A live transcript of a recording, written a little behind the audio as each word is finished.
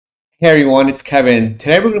Hey everyone, it's Kevin.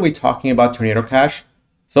 Today we're going to be talking about Tornado Cash.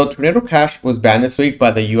 So Tornado Cash was banned this week by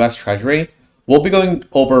the US Treasury. We'll be going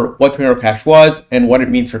over what Tornado Cash was and what it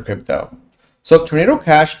means for crypto. So Tornado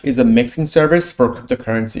Cash is a mixing service for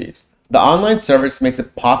cryptocurrencies. The online service makes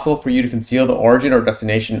it possible for you to conceal the origin or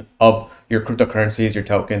destination of your cryptocurrencies, your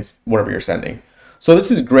tokens, whatever you're sending. So this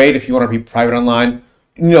is great if you want to be private online.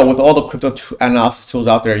 With all the crypto analysis tools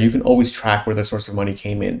out there, you can always track where the source of money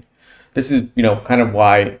came in. This is, kind of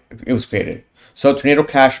why it was created. So Tornado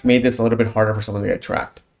Cash made this a little bit harder for someone to get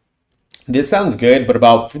tracked. This sounds good, but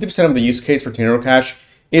about 50% of the use case for Tornado Cash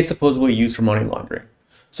is supposedly used for money laundering.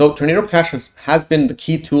 So Tornado Cash has been the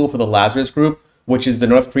key tool for the Lazarus Group, which is the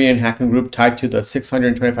North Korean hacking group tied to the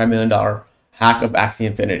 $625 million hack of Axie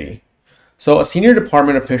Infinity. So a senior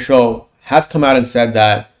department official has come out and said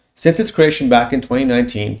that since its creation back in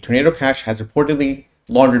 2019, Tornado Cash has reportedly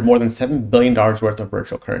laundered more than $7 billion worth of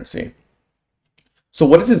virtual currency. So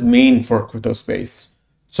what does this mean for crypto space?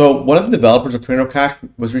 So one of the developers of Tornado Cash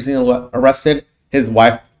was recently arrested. His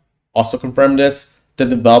wife also confirmed this. The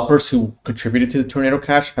developers who contributed to the Tornado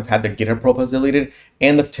Cash have had their GitHub profiles deleted,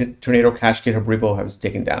 and the Tornado Cash GitHub repo has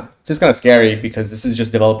taken down. So it's kind of scary because this is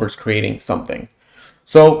just developers creating something.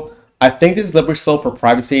 So I think this is slippery slope for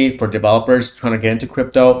privacy for developers trying to get into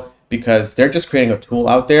crypto because they're just creating a tool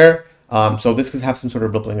out there. So this could have some sort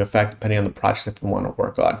of rippling effect depending on the projects that you want to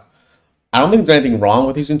work on. I don't think there's anything wrong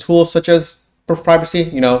with using tools such as for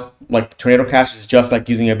privacy. Like Tornado Cash is just like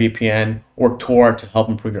using a VPN or Tor to help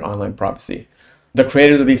improve your online privacy. The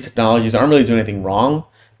creators of these technologies aren't really doing anything wrong.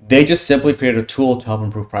 They just simply created a tool to help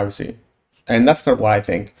improve privacy. And that's kind of what I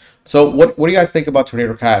think. So what do you guys think about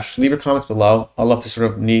Tornado Cash? Leave your comments below. I'd love to sort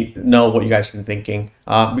of know what you guys are thinking.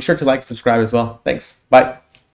 Be sure to like and subscribe as well. Thanks. Bye.